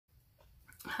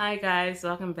Hi guys,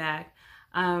 welcome back.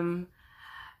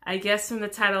 I guess from the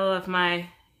title of my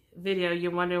video,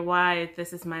 you're wondering why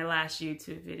this is my last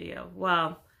YouTube video.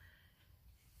 Well,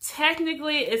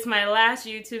 technically it's my last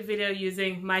YouTube video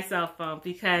using my cell phone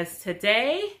because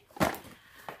today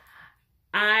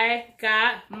I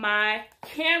got my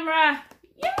camera.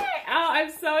 Yay! Oh, I'm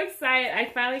so excited.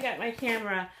 I finally got my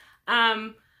camera.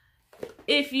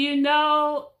 If you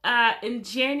know, in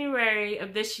January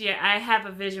of this year, I have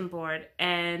a vision board,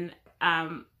 and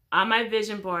on my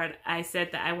vision board, I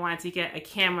said that I wanted to get a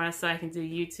camera so I can do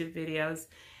YouTube videos,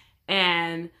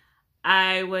 and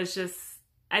I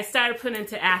started putting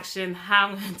into action how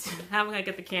I'm gonna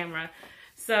get the camera.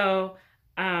 So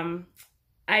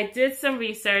I did some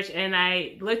research, and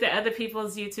I looked at other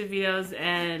people's YouTube videos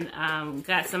and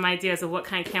got some ideas of what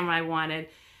kind of camera I wanted,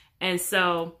 and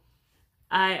so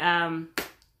I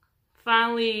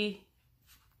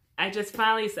just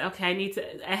finally said, okay,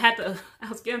 I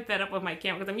was getting fed up with my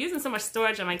camera because I'm using so much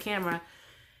storage on my camera.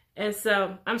 And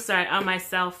so, I'm sorry, on my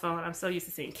cell phone. I'm so used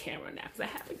to saying camera now because I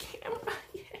have a camera.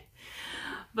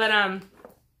 Yeah.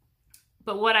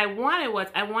 But what I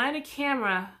wanted a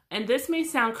camera, and this may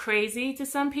sound crazy to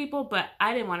some people, but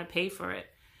I didn't want to pay for it.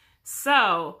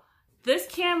 So, this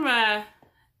camera,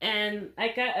 and I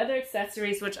got other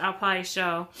accessories, which I'll probably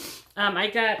show. I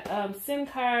got SIM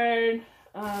card,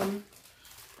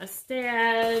 a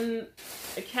stand,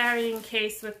 a carrying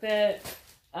case with it.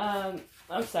 I'm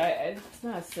sorry, it's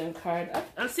not a SIM card.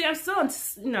 See, I'm still,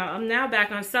 I'm now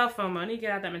back on cell phone mode. I need to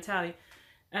get out of that mentality.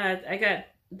 I got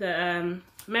the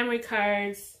memory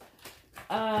cards.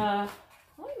 I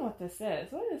don't know what this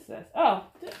is. What is this? Oh,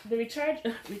 the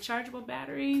rechargeable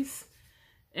batteries.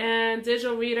 And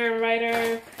digital reader and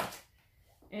writer.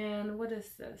 And what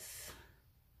is this?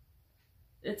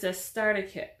 It's a starter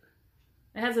kit.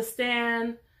 It has a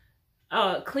stand.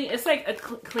 Oh, it's like a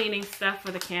cleaning stuff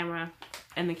for the camera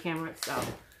and the camera itself.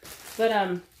 But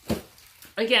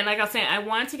again, like I was saying, I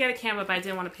wanted to get a camera, but I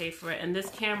didn't want to pay for it. And this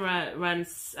camera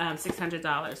runs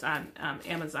 $600 on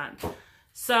Amazon.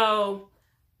 So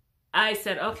I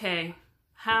said, okay,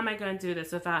 how am I going to do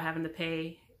this without having to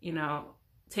pay,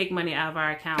 take money out of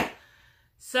our account?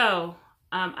 So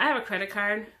I have a credit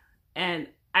card, and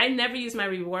I never use my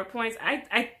reward points.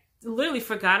 I literally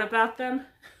forgot about them.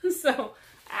 So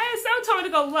someone told me to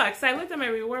go look. So I looked at my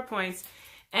reward points,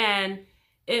 and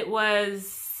it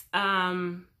was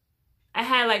I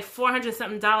had like $400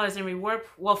 something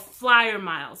in flyer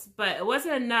miles, but it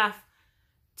wasn't enough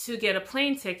to get a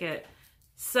plane ticket.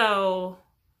 So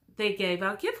they gave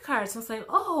out gift cards. So I was like,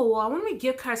 oh, well, I want to make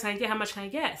gift cards. How much can I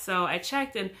get? So I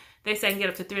checked, and they said I can get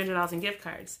up to $300 in gift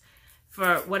cards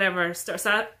for whatever store.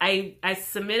 So I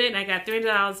submitted, and I got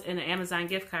 $300 in an Amazon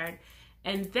gift card.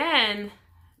 And then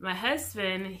my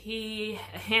husband, he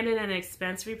handed in an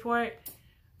expense report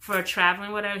for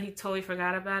traveling, whatever. He totally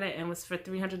forgot about it, and it was for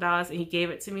 $300, and he gave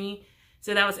it to me.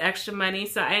 So that was extra money.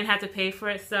 So I didn't have to pay for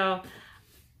it. So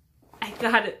I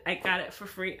got it for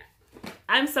free.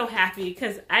 I'm so happy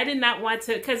because I don't want to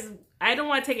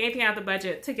take anything out of the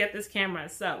budget to get this camera.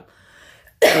 So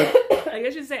I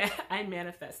guess you say I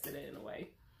manifested it in a way.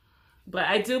 But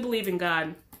I do believe in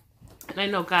God, and I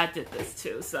know God did this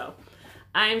too. So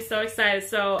I'm so excited.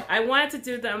 So I wanted to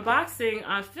do the unboxing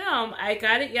on film. I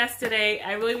got it yesterday.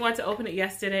 I really wanted to open it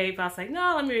yesterday, but I was like,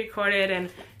 no, let me record it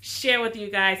and share with you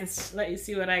guys and let you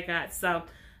see what I got. So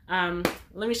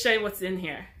let me show you what's in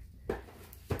here.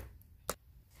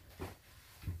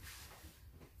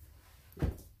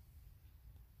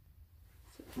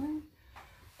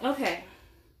 Okay,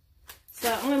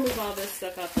 so I'm gonna move all this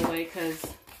stuff out the way because,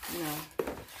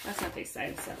 that's not the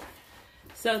exciting stuff.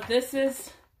 So this is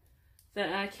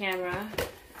the camera,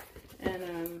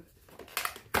 and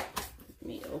let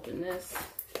me open this.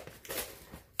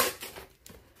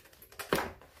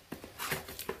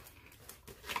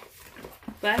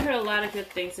 But I heard a lot of good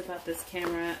things about this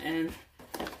camera, and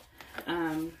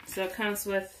so it comes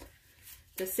with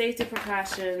the safety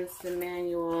precautions, the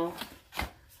manual,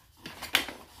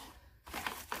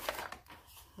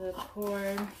 the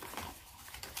cord,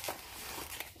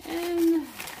 and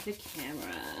the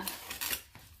camera.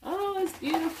 Oh, it's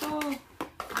beautiful.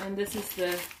 And this is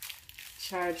the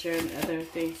charger and other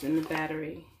things in the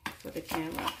battery for the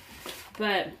camera.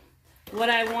 But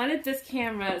what I wanted this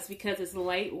camera is because it's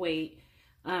lightweight.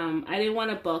 I didn't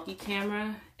want a bulky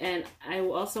camera, and I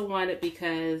also want it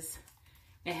because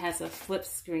it has a flip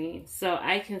screen, so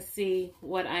I can see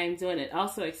what I'm doing. It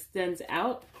also extends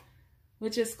out,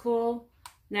 which is cool.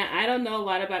 Now, I don't know a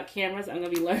lot about cameras. I'm going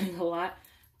to be learning a lot.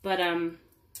 But I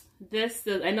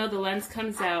know the lens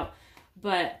comes out,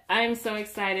 but I'm so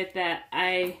excited that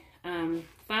I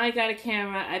Finally got a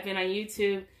camera. I've been on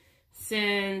YouTube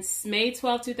since May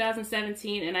 12,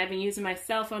 2017, and I've been using my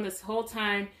cell phone this whole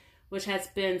time, which has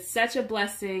been such a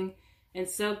blessing and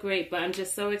so great. But I'm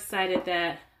just so excited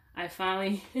that I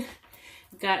finally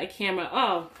got a camera.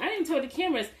 Oh, I didn't tell you the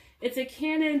cameras. It's a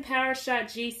Canon PowerShot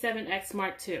G7X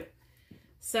Mark II.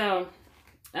 So,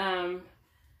 my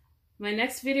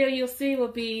next video you'll see will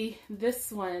be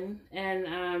this one,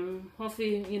 and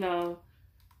hopefully, you know,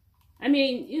 I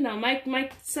mean, you know, my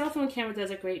cell phone camera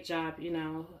does a great job, you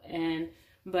know,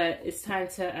 but it's time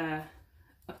to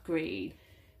upgrade.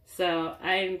 So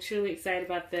I'm truly excited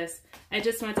about this. I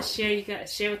just wanted to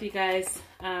share with you guys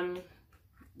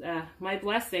my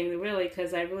blessing, really,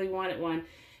 because I really wanted one.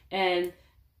 And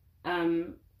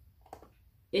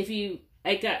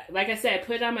like I said, I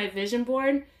put it on my vision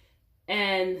board,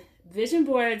 and vision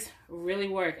boards really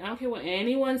work. I don't care what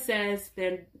anyone says.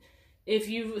 Then if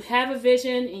you have a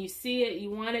vision and you see it, you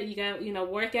want it, you got, you know,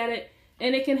 work at it,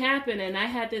 and it can happen. And I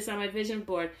had this on my vision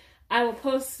board. I will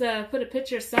put a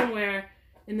picture somewhere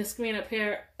in the screen up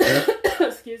here,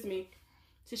 excuse me,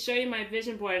 to show you my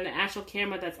vision board and the actual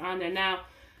camera that's on there. Now,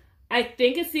 I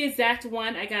think it's the exact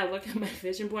one. I gotta look at my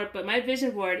vision board, but my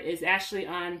vision board is actually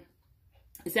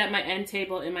it's at my end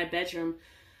table in my bedroom,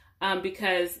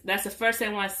 because that's the first thing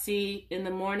I want to see in the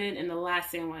morning and the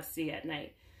last thing I want to see at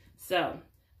night. So,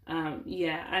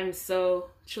 yeah, I'm so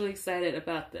truly excited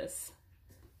about this.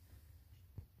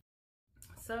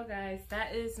 So guys,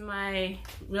 that is my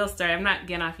real story. I'm not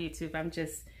getting off YouTube. I'm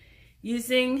just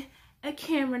using a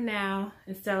camera now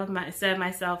instead of my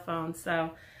cell phone.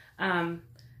 So,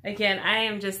 again, I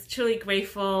am just truly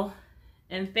grateful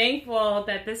and thankful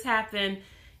that this happened,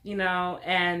 you know,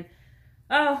 and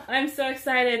oh, I'm so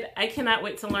excited. I cannot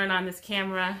wait to learn on this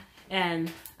camera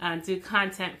and do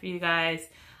content for you guys.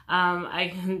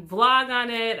 I can vlog on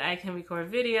it, I can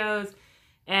record videos,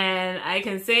 and I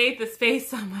can save the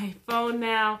space on my phone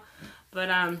now. But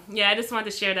yeah, I just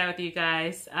wanted to share that with you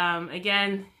guys.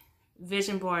 Again,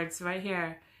 vision boards right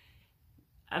here.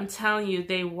 I'm telling you,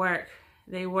 they work.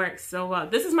 They work so well.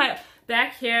 This is my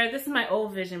back here. This is my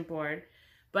old vision board,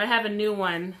 but I have a new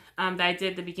one that I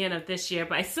did at the beginning of this year.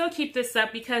 But I still keep this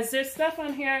up because there's stuff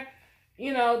on here,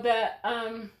 you know, that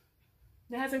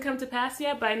hasn't come to pass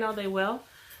yet, but I know they will.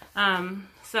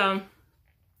 So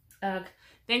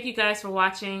thank you guys for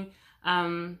watching.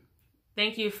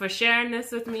 Thank you for sharing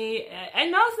this with me. I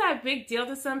know it's not a big deal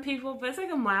to some people, but it's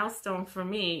like a milestone for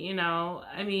me, you know.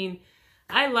 I mean,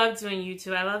 I love doing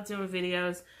YouTube. I love doing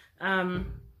videos.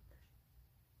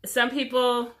 Some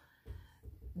people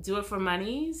do it for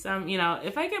money. Some, you know,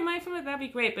 if I get money from it, that'd be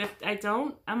great. But if I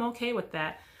don't, I'm okay with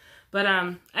that. But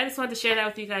I just wanted to share that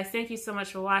with you guys. Thank you so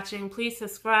much for watching. Please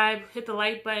subscribe, hit the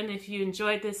like button if you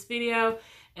enjoyed this video.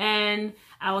 And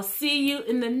I will see you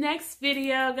in the next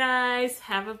video, guys.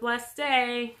 Have a blessed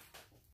day.